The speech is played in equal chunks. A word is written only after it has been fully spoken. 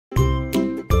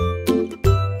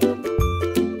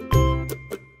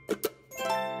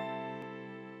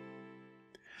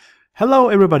Hello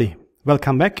everybody,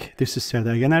 welcome back. This is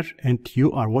Serdar Yener and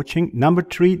you are watching number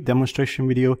 3 demonstration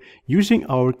video using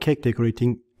our cake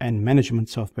decorating and management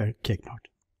software Cakenote.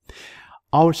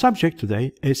 Our subject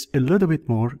today is a little bit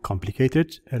more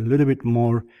complicated, a little bit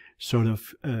more sort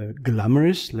of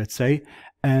glamorous, let's say,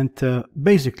 and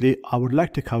basically I would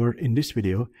like to cover in this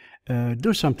video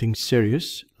do something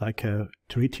serious like a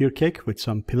 3-tier cake with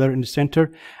some pillar in the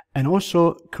center, and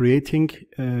also creating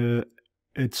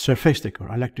it's surface decor.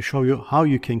 I like to show you how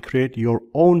you can create your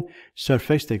own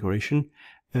surface decoration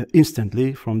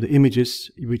instantly from the images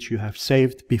which you have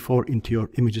saved before into your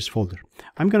images folder.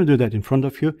 I'm going to do that in front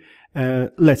of you.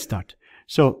 Let's start.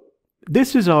 So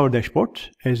this is our dashboard,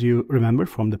 as you remember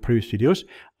from the previous videos.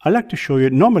 I like to show you,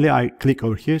 normally I click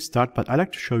over here, start, but I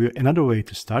like to show you another way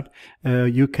to start.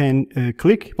 You can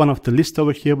click one of the list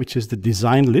over here, which is the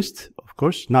design list, of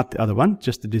course, not the other one,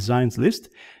 just the designs list.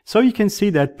 So you can see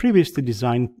that previously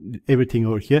designed everything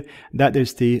over here. That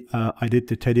is the, I did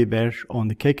the teddy bear on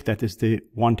the cake. That is the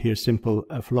 1-tier simple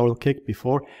floral cake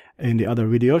before in the other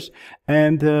videos.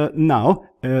 And now,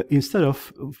 instead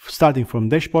of starting from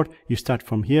dashboard, you start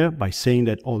from here by saying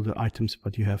that all the items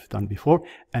what you have done before,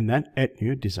 and then add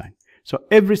new design. So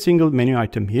every single menu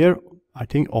item here, I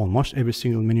think almost every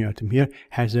single menu item here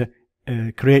has a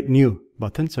create new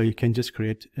button, so you can just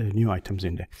create new items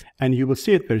in there, and you will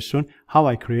see it very soon how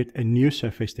I create a new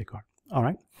surface decor. All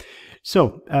right,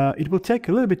 so it will take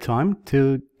a little bit time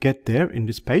to get there in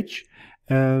this page.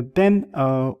 Then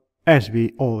as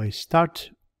we always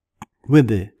start with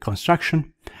the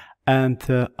construction, and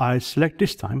I select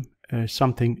this time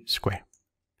something square,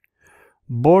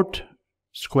 board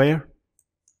square,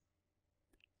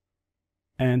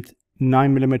 and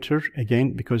 9mm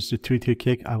again, because the 3-tier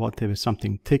cake I want to have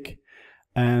something thick.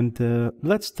 And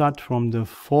let's start from the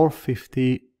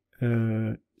 450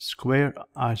 square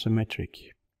isometric.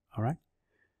 All right,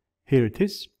 here it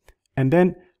is. And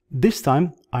then this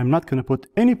time I'm not going to put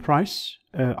any price.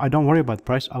 I don't worry about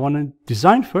price. I want to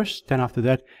design first, then after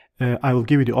that I will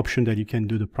give you the option that you can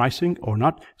do the pricing or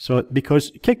not. So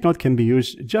because Cakenote can be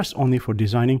used just only for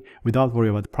designing without worry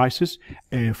about the prices,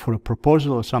 for a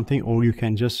proposal or something, or you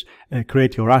can just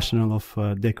create your arsenal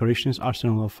of decorations,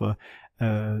 arsenal of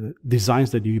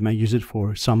designs that you may use it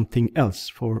for something else,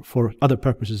 for other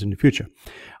purposes in the future.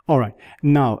 All right,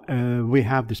 now we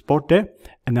have this board there,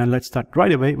 and then let's start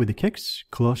right away with the cakes.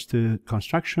 Close the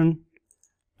construction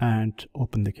and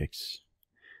open the cakes.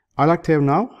 I like to have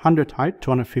now 100 height,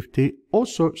 250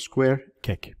 also square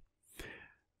cake.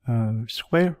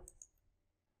 Square,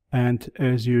 and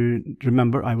as you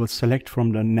remember, I will select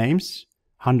from the names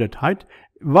 100 height.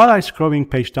 While I'm scrolling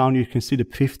page down, you can see the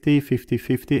 50, 50,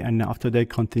 50, and after that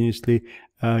continuously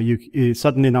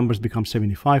suddenly numbers become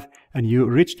 75, and you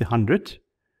reach the 100,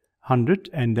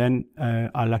 and then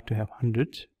I like to have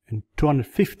 100 and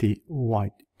 250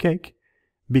 white cake,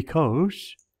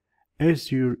 because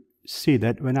as you see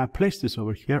that when I place this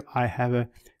over here, I have a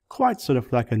quite sort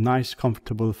of like a nice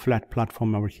comfortable flat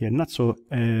platform over here, not so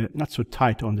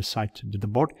tight on the side to the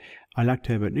board. I like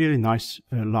to have a really nice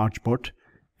large board,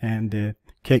 and the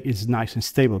cake is nice and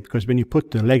stable, because when you put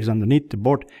the legs underneath the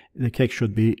board, the cake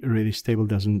should be really stable,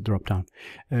 doesn't drop down.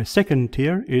 Second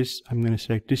tier is, I'm going to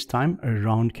select this time a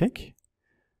round cake.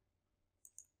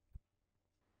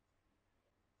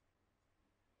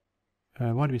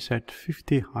 What we said,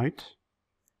 50 height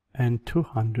and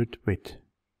 200 width.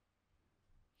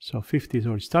 So 50 is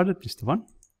already started. This is the one.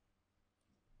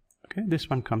 Okay, this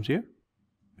one comes here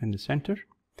in the center.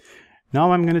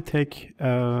 Now I'm going to take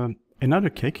another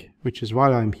cake, which is,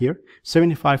 while I'm here,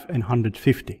 75 and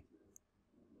 150.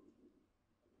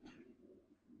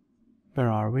 Where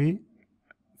are we?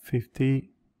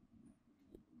 50.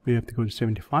 We have to go to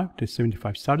 75. The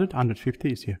 75 started. 150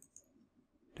 is here.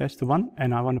 That's the one,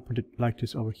 and I want to put it like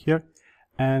this over here.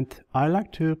 And I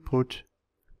like to put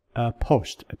a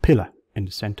post, a pillar in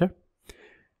the center.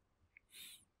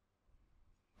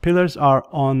 Pillars are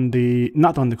on the,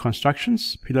 not on the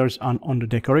constructions, pillars are on the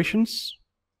decorations.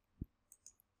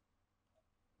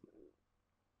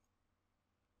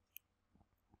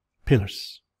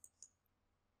 Pillars.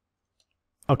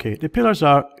 Okay, the pillars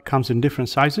comes in different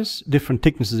sizes, different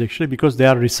thicknesses actually, because they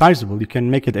are resizable. You can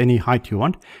make it any height you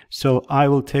want. So I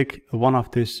will take one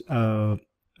of this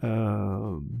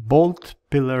bolt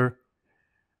pillar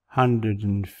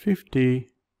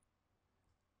 150.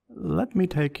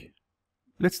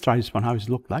 Let's try this one, how does it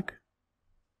look like.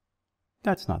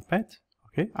 That's not bad.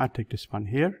 Okay, I'll take this one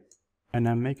here and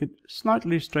then make it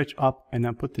slightly stretch up, and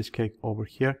then put this cake over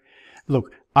here.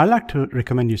 Look, I like to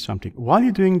recommend you something. While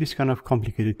you're doing this kind of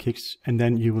complicated cakes, and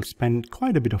then you will spend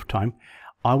quite a bit of time,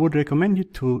 I would recommend you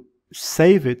to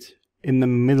save it in the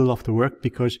middle of the work,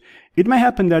 because it may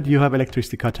happen that you have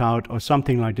electricity cut out or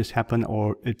something like this happen,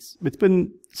 or it's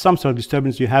been some sort of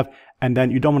disturbance you have, and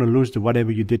then you don't want to lose the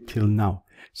whatever you did till now.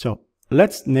 So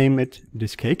let's name it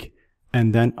this cake,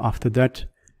 and then after that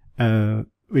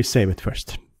we save it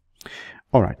first.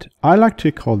 All right, I like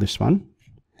to call this one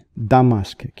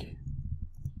Damask cake.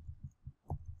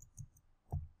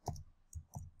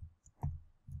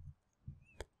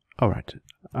 All right,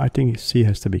 I think C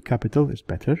has to be capital, it's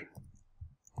better.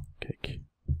 Cake.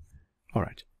 All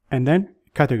right, and then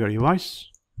category wise,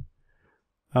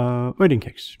 wedding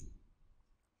cakes,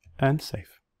 and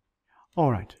save.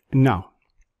 All right, now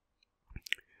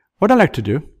what I like to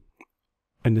do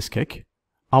in this cake,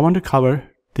 I want to cover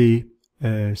the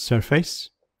surface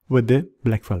with the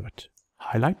black velvet.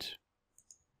 Highlight,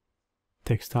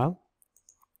 textile,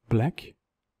 black,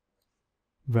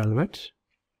 velvet,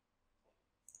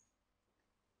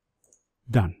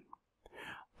 done.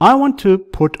 I want to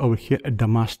put over here a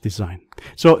damask design.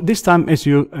 So this time, as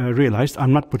you realized,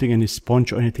 I'm not putting any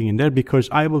sponge or anything in there, because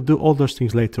I will do all those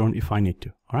things later on if I need to.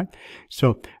 All right.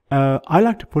 So I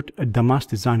like to put a damask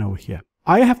design over here.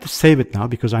 I have to save it now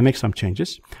because I make some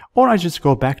changes, or I just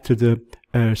go back to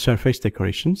the surface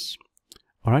decorations.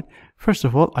 All right. First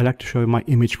of all, I like to show you my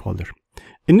image folder.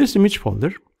 In this image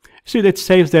folder, see that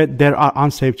saves that there are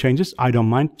unsaved changes. I don't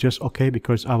mind, just okay,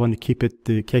 because I want to keep it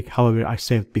the cake however I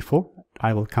saved before.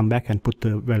 I will come back and put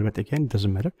the velvet again,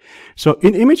 doesn't matter. So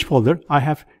in image folder, I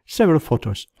have several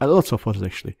photos, lots of photos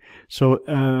actually. So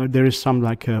there is some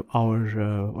like our,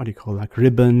 what do you call, like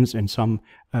ribbons, and some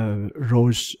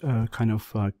rose kind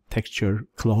of texture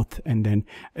cloth. And then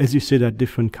as you see that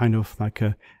different kind of like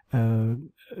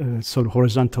sort of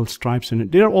horizontal stripes,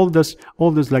 and there are all this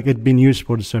like it been used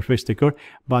for the surface decor,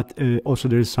 but also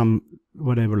there is some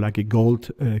whatever like a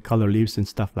gold color leaves and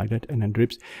stuff like that, and then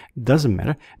drips. Doesn't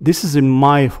matter. This is in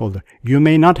my folder. You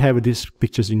may not have these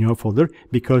pictures in your folder,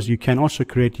 because you can also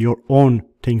create your own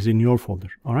things in your folder.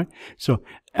 All right. So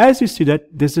as you see that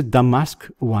there's a damask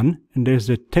one, and there's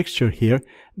a texture here,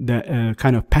 the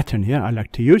kind of pattern here I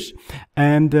like to use,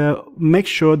 and make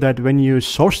sure that when you're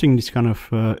sourcing this kind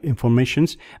of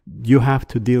informations, you have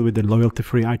to deal with the loyalty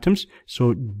free items.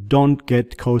 So don't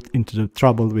get caught into the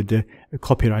trouble with the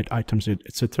copyright items,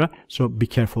 etc. So be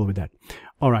careful with that.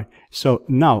 All right. So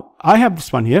now I have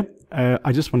this one here.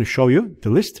 I just want to show you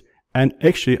the list, and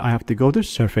actually I have to go to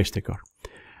surface decor.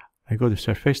 I go to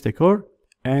surface decor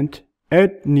and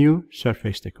add new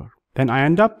surface decor. Then I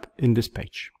end up in this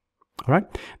page. All right.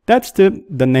 That's the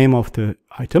name of the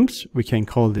items. We can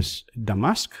call this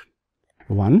damask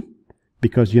 1,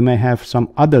 because you may have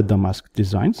some other damask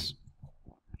designs.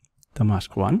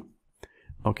 Damask 1.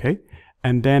 Okay.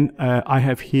 And then I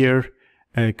have here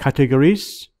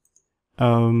categories.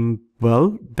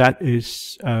 Well, that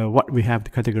is what we have,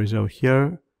 the categories over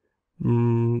here.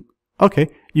 Okay,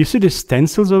 you see the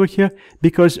stencils over here,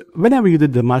 because whenever you do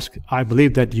the mask, I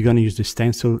believe that you're going to use the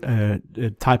stencil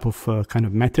type of kind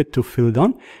of method to fill it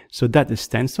on. So that is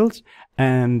stencils.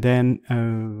 And then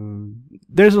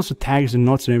there's also tags and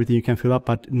notes and everything you can fill up,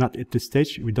 but not at this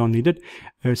stage. We don't need it.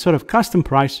 Sort of custom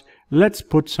price. Let's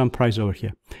put some price over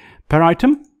here. Per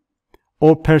item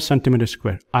or per centimeter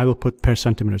square. I will put per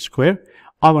centimeter square.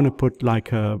 I want to put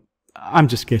like, I'm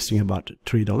just guessing about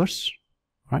 $3,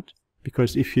 right?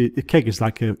 Because if the cake is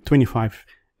like a 25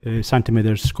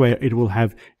 centimeters square, it will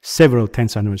have several 10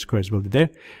 centimeter squares will be there.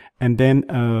 And then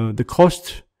the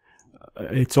cost,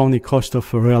 it's only cost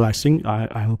of realizing.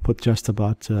 I will put just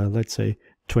about, let's say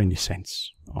 20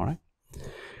 cents. All right.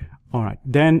 All right.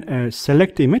 Then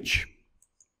select image.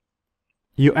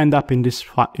 You end up in this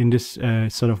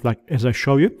sort of like, as I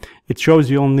show you, it shows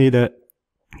you only the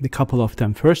couple of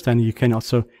them first, and you can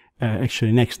also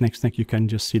actually next you can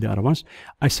just see the other ones.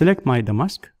 I select my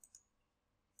damask,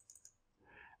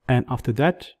 and after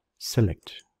that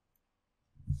select.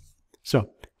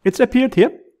 So it's appeared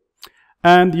here,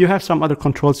 and you have some other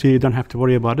controls here. You don't have to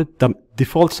worry about it. The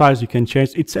default size you can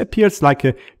change. It appears like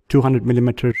a 200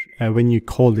 millimeter when you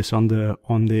call this on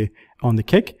the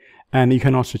cake. And you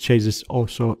can also change this,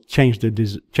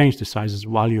 change the sizes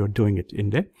while you're doing it in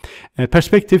there.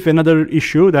 Perspective, another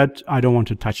issue that I don't want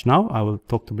to touch now. I will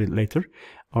talk a bit later.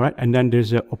 All right. And then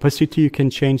there's a opacity you can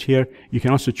change here. You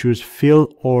can also choose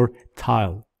fill or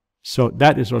tile. So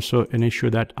that is also an issue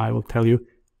that I will tell you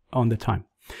on the time.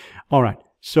 All right.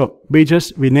 So we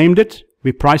named it,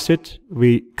 we price it,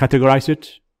 we categorize it,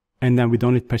 and then we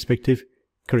don't need perspective,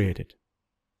 create it.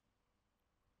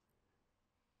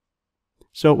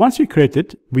 So once we create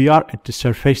it, we are at the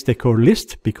surface decor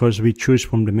list because we choose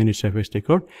from the menu surface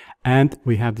decor, and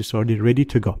we have this already ready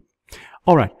to go.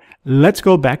 All right, let's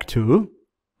go back to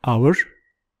our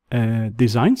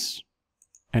designs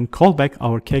and call back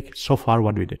our cake so far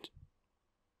what we did.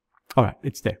 All right,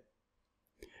 it's there.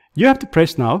 You have to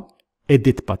press now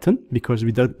edit button because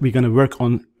we're going to work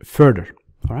on further.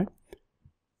 All right.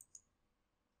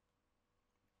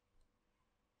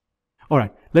 All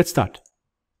right, let's start.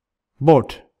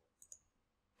 Board,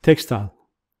 textile,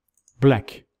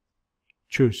 black,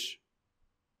 choose,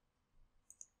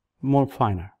 more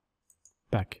finer,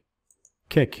 back,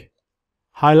 cake,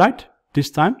 highlight. This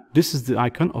time, this is the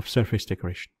icon of surface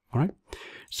decoration. All right.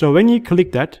 So when you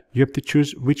click that, you have to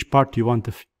choose which part you want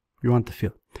to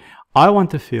fill. I want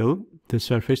to fill the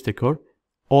surface decor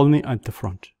only at the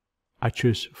front. I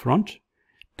choose front.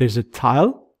 There's a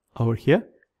tile over here.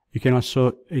 You can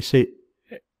also say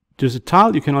there's a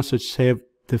tile. You can also save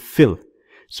the fill.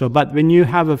 So, but when you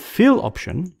have a fill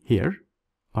option here,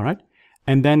 all right,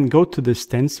 and then go to the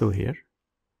stencil here,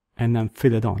 and then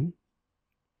fill it on.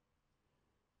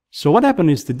 So what happened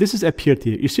is that this is appeared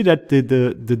here. You see that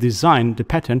the design, the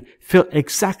pattern, fill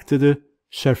exactly the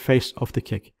surface of the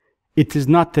cake. It is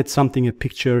not that something, a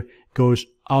picture goes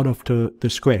out of the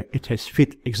square. It has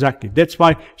fit exactly. That's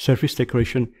why surface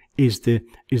decoration is the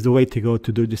way to go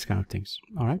to do this kind of things.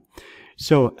 All right.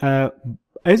 So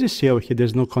as you see over here,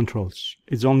 there's no controls.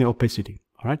 It's only opacity.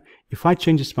 All right. If I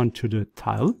change this one to the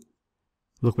tile,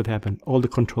 look what happened. All the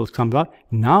controls come out.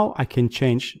 Now I can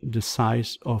change the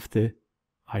size of the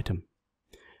item.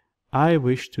 I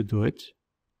wish to do it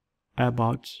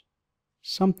about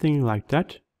something like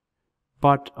that,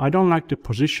 but I don't like the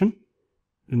position,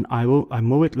 and I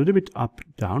move it a little bit up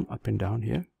and down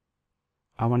here.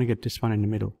 I want to get this one in the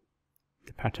middle,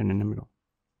 the pattern in the middle.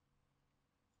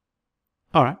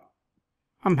 All right,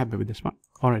 I'm happy with this one.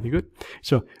 Already good.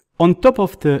 So on top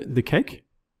of the cake,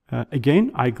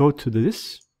 again I go to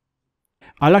this.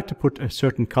 I like to put a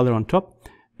certain color on top.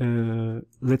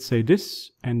 Let's say this,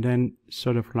 and then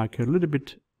sort of like a little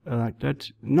bit like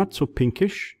that, not so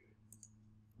pinkish,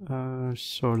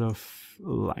 sort of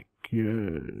like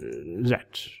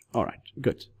that. All right,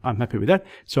 good. I'm happy with that.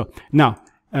 So now,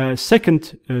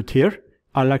 second tier,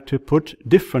 I like to put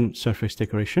different surface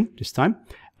decoration this time.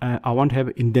 I want to have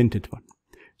an indented one.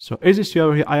 So as you see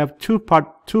over here, I have two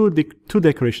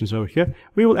decorations over here.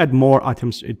 We will add more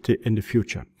items in the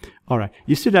future. All right,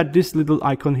 you see that this little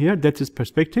icon here, that is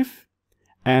perspective,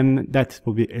 and that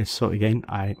will be, so again,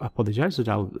 I apologize, that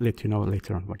I'll let you know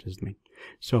later on what does it mean.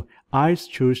 So I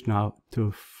choose now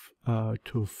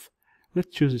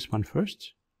let's choose this one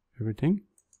first, everything,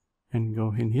 and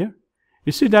go in here.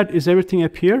 You see that is everything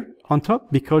appear on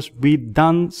top because we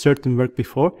done certain work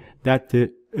before that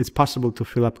it's possible to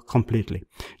fill up completely.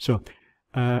 So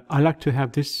I like to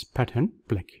have this pattern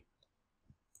black.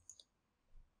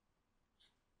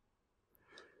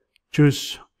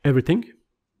 Choose everything.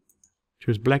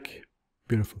 Choose black.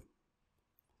 Beautiful.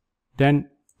 Then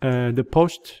the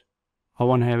post, I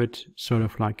want to have it sort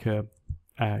of like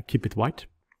keep it white.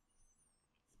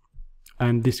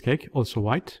 And this cake also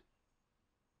white.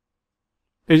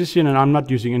 As you see, and I'm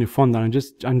not using any font. I'm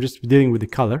just dealing with the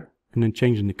color and then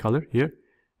changing the color here.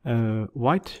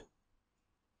 White,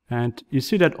 and you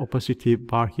see that opacity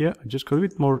bar here. I just go a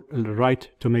bit more right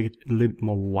to make it a little bit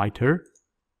more whiter.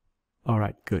 All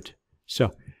right, good.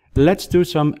 So let's do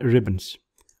some ribbons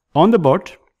on the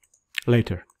board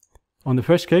later. On the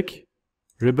first cake,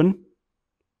 ribbon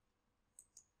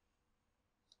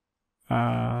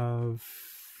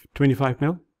 25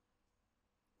 mil,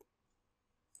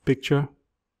 picture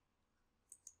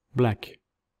black,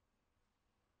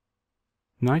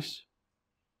 nice.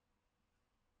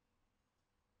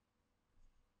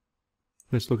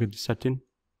 Let's look at the satin.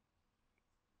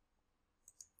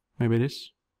 Maybe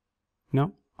this.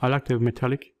 No, I like to have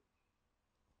metallic.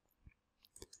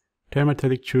 Turn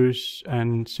metallic, choose,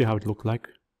 and see how it looks like.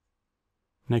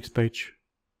 Next page.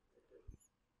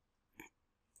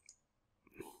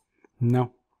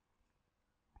 No.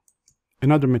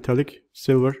 Another metallic,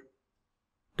 silver.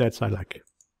 That's I like.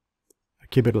 I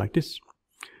keep it like this.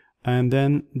 And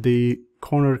then the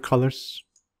corner colors,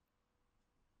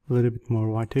 a little bit more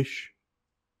whitish.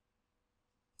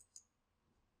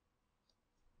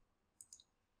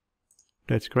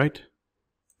 That's great.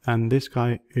 And this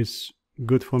guy is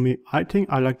good for me. I think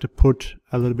I like to put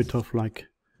a little bit of like,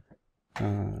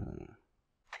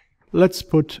 let's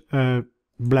put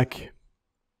black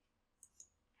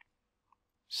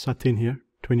satin here,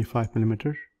 25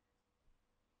 millimeter.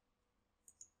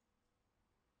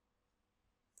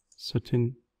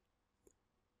 Satin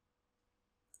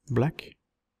black.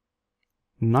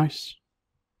 Nice.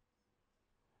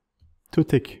 Too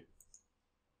thick.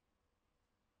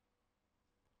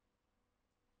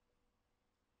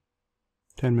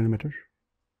 $10 millimeter.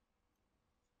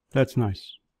 That's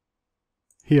nice.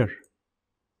 Here,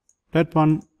 that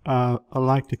one, I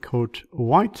like the code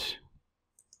white.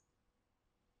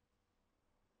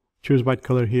 Choose white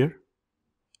color here,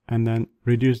 and then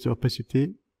reduce the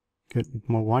opacity, get it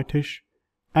more whitish,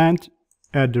 and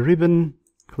add the ribbon.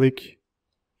 Click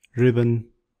ribbon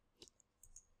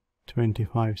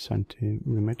 25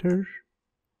 centimeters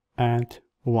and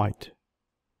white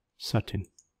satin.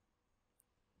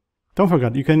 Don't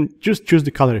forget, you can just choose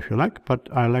the color if you like, but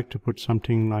I like to put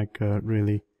something like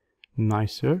really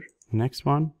nicer. Next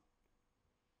one,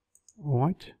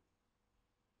 white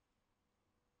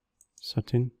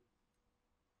satin,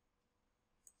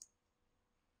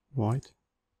 white.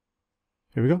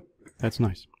 Here we go. That's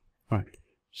nice. All right,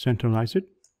 centralize it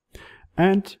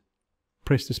and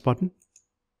press this button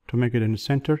to make it in the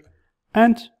center,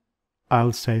 and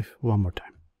I'll save one more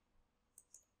time.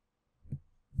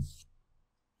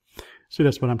 So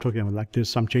that's what I'm talking about. Like, there's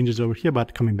some changes over here,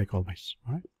 but coming back always.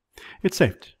 All right, it's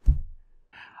saved.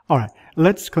 All right,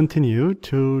 let's continue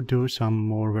to do some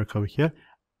more work over here.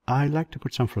 I like to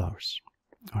put some flowers.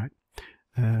 All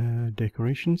right,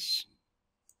 decorations,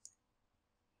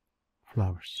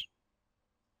 flowers.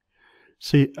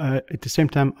 See, at the same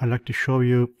time, I like to show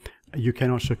you, you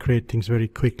can also create things very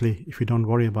quickly if you don't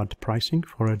worry about the pricing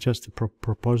for just a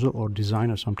proposal or design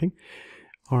or something.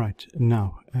 All right,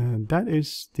 now that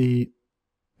is the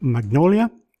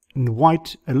magnolia in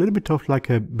white, a little bit of like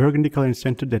a burgundy color in the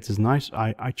center. That is nice.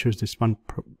 I choose this one.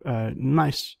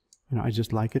 Nice, you know, I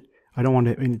just like it. I don't want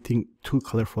to have anything too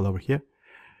colorful over here.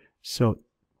 So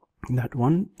that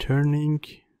one turning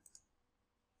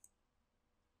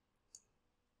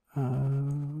a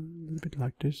little bit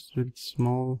like this, a little bit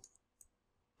small.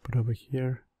 Put over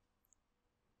here,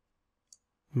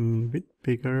 a bit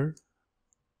bigger.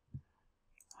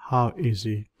 How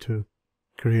easy to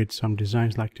create some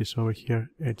designs like this over here.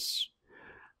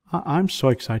 I'm so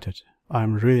excited.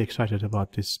 I'm really excited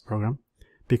about this program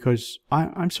because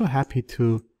I'm so happy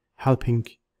to helping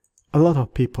a lot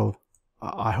of people.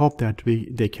 I hope that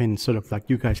they can sort of like,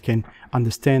 you guys can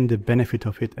understand the benefit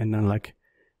of it and then like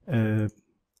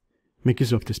make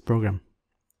use of this program.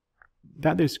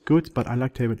 That is good, but I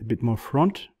like to have it a bit more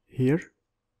front here.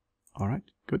 All right,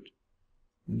 good.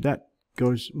 That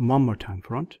goes one more time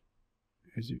front.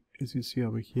 As you see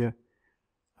over here,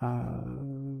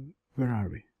 where are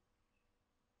we?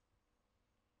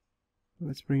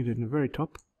 Let's bring it in the very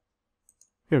top.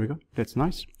 Here we go. That's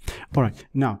nice. All right,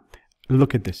 now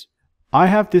look at this. I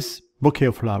have this bouquet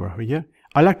of flower over here.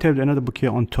 I like to have another bouquet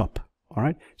on top. All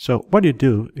right. So what you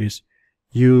do is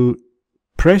you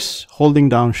press holding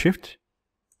down Shift,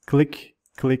 click,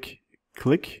 click,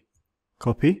 click,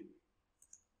 copy.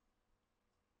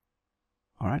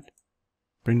 All right.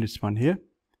 Bring this one here,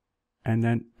 and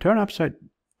then turn upside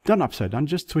down,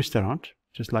 just twist around,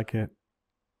 just like a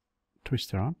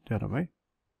twist around the other way.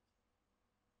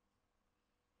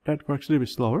 That works a little bit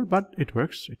slower, but it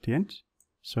works at the end.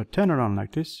 So turn around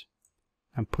like this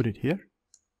and put it here,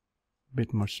 a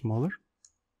bit more smaller.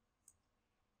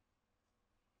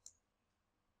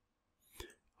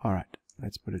 All right,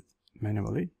 let's put it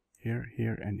manually here,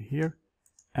 here, and here.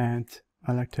 And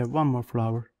I like to have one more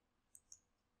flower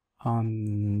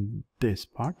on this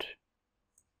part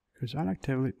because I like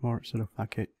to have a bit more sort of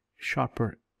like a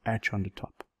sharper edge on the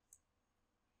top.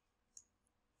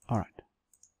 All right.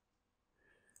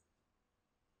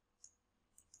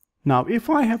 Now, if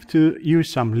I have to use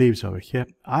some leaves over here,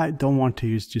 I don't want to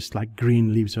use just like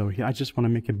green leaves over here. I just want to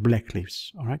make it black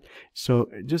leaves. All right. So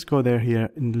just go there here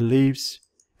in the leaves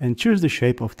and choose the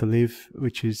shape of the leaf,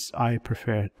 which is, I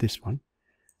prefer this one,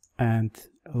 and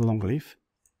a long leaf.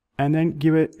 And then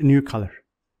give it a new color.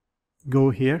 Go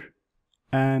here,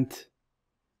 and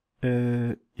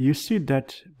you see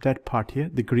that part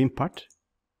here, the green part.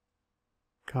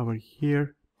 Cover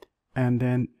here, and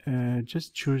then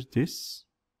just choose this.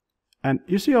 And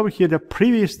you see over here that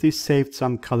previously saved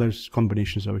some colors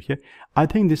combinations over here. I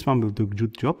think this one will do a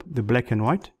good job. The black and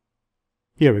white.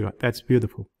 Here we go. That's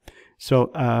beautiful.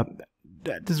 So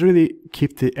that does really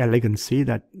keep the elegancy,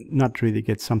 that not really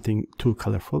get something too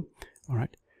colorful. All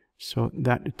right. So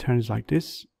that it turns like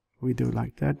this. We do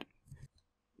like that.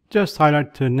 Just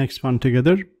highlight the next one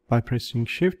together by pressing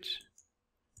Shift,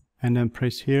 and then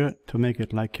press here to make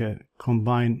it like a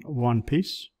combine one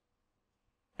piece.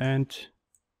 And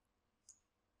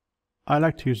I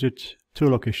like to use it two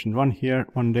locations, one here,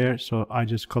 one there. So I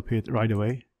just copy it right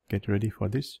away. Get ready for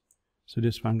this. So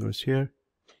this one goes here.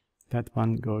 That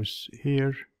one goes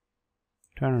here.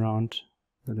 Turn around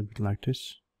a little bit like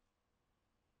this.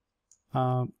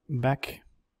 Back,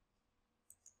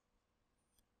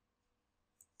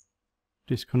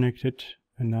 disconnect it,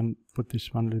 and then put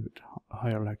this one a little bit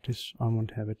higher like this. I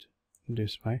won't have it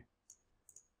this way,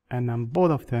 and then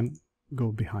both of them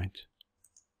go behind,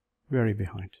 very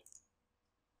behind.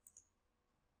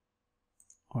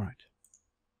 All right,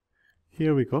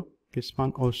 here we go. This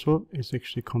one also is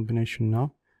actually combination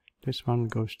now. This one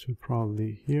goes to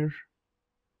probably here.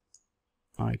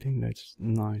 I think that's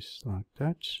nice like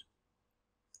that.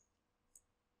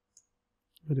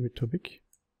 A little bit too big.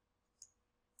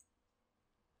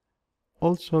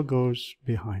 Also goes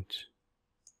behind.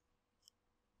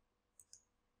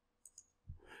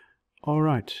 All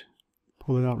right,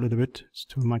 pull it out a little bit. It's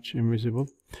too much invisible,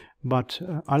 but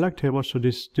I like to have also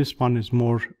this one is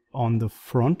more on the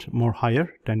front, more higher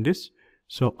than this.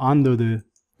 So under the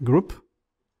group,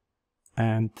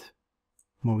 and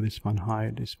move this one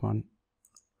high, this one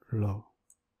low.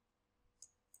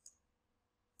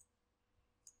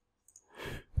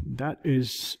 That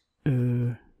is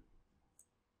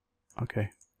okay.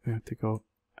 We have to go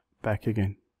back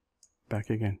again,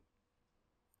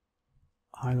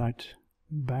 highlight,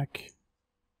 back,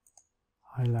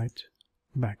 highlight,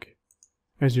 back.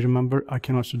 As you remember, I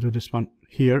can also do this one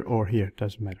here or here,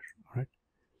 doesn't matter. All right,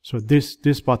 so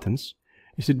these buttons,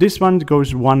 you see this one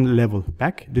goes one level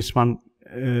back, this one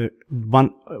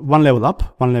one level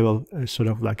up, one level sort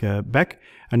of like a back,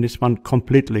 and this one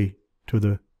completely to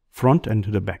the front and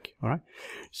to the back. All right,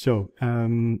 so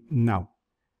now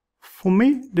for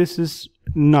me this is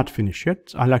not finished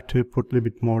yet. I like to put a little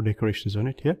bit more decorations on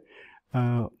it here.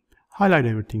 Highlight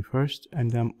everything first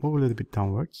and then move a little bit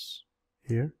downwards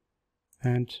here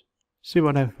and see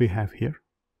what we have here.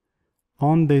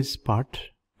 On this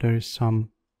part there is some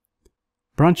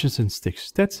branches and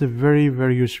sticks. That's a very,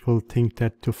 very useful thing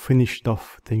that to finish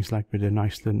off things like with a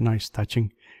nice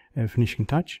touching finishing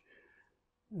touch.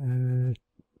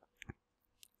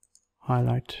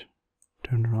 Highlight,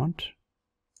 turn around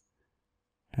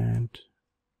and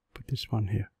put this one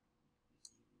here.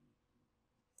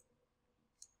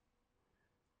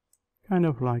 Kind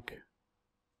of like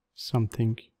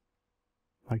something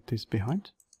like this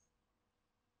behind.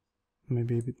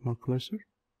 Maybe a bit more closer.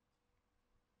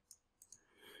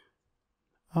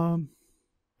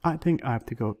 I think I have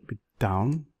to go a bit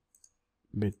down,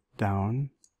 bit down,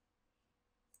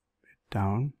 bit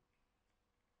down.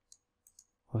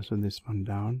 Also this one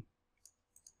down,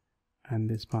 and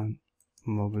this one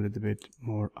move a little bit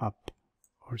more up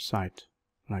or side,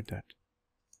 like that.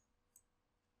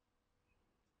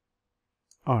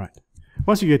 Alright,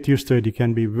 once you get used to it, you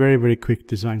can be very, very quick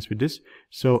designs with this.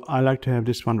 So I like to have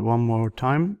this one more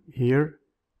time here,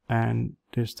 and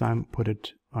this time put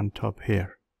it on top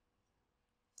here.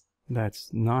 That's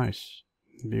nice,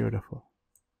 beautiful.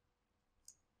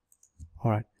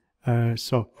 Alright,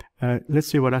 so let's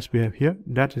see what else we have here.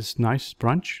 That is nice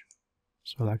branch,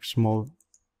 so like small,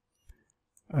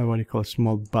 what do you call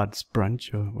small buds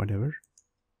branch or whatever.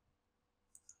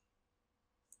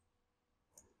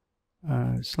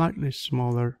 Slightly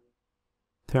smaller,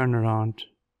 turn around.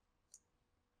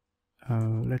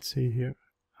 Let's see here.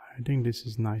 I think this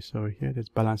is nice over here. Let's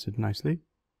balance it nicely.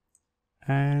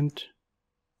 And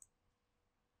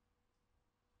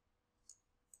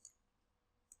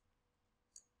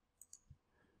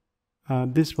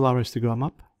this flower has to go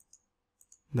up.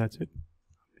 That's it.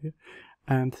 Here.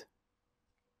 And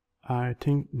I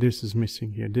think this is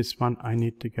missing here. This one I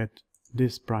need to get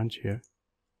this branch here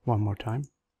one more time.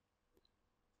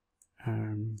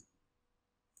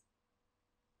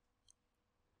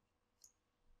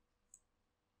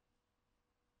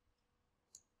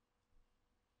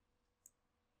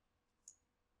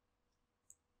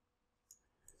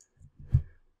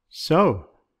 So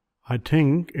I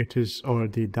think it is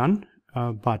already done,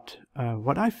 but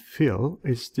what I feel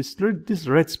is this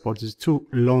red spot is too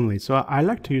lonely, so I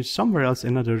like to use somewhere else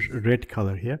another red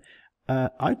color here.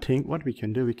 I think what we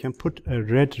can do, we can put a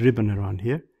red ribbon around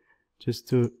here, just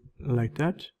to like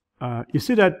that. You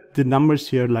see that the numbers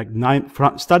here like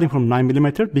starting from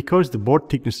 9mm, because the board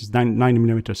thickness is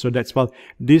 9mm. So that's why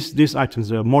these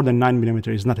items are more than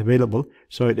 9mm is not available.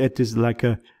 So it is like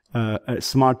a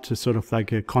smart sort of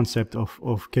like a concept of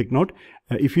Cakenote.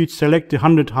 If you select the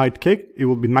 100 height cake, it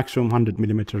will be maximum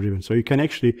 100mm ribbon. So you can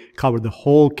actually cover the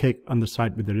whole cake on the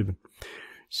side with the ribbon.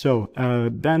 So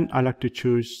then I like to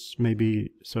choose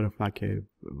maybe sort of like a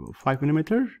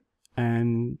 5mm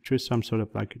and choose some sort of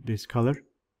like this color.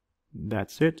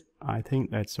 That's it. I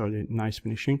think that's already nice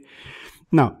finishing.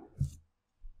 Now,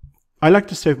 I like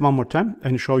to save one more time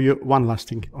and show you one last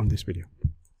thing on this video.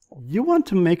 You want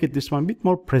to make it this one a bit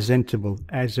more presentable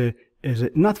as a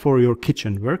not for your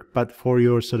kitchen work, but for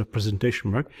your sort of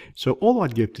presentation work. So all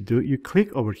what you have to do, you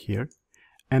click over here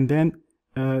and then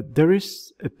there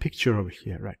is a picture over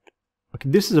here, right? Okay,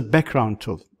 this is a background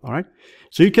tool, all right?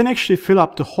 So you can actually fill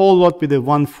up the whole lot with a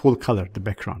one full color, the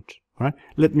background, all right?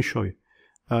 Let me show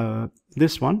you.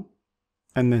 This one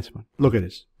and this one. Look at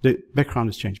this. The background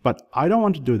has changed, but I don't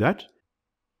want to do that.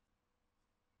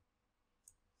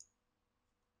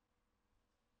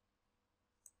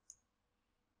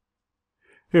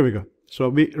 Here we go. So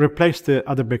we replace the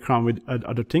other background with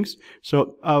other things.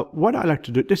 So what I like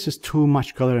to do, this is too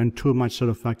much color and too much sort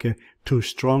of like a too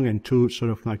strong and too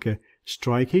sort of like a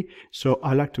striky. So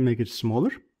I like to make it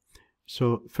smaller.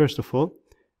 So first of all,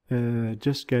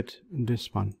 just get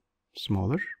this one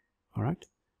smaller. All right.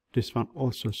 This one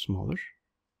also smaller.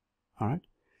 All right.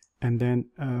 And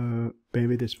then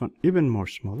maybe this one even more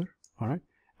smaller. All right.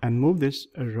 And move this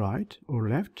right or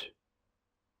left.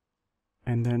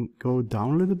 And then go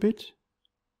down a little bit.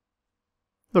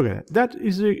 Look at that. That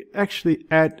is actually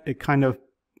add a kind of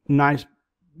nice,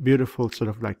 beautiful sort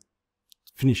of like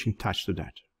finishing touch to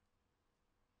that.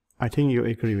 I think you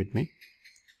agree with me.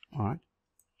 All right.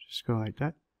 Just go like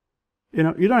that. You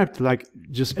know, you don't have to like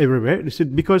just everywhere.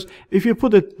 Because if you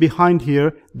put it behind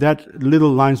here, that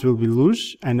little lines will be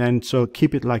loose. And then so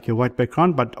keep it like a white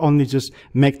background, but only just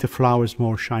make the flowers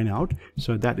more shine out.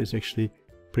 So that is actually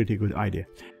pretty good idea.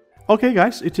 Okay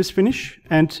guys, it is finished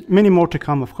and many more to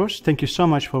come, of course. Thank you so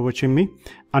much for watching me.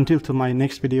 Until to my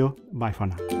next video, bye for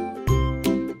now.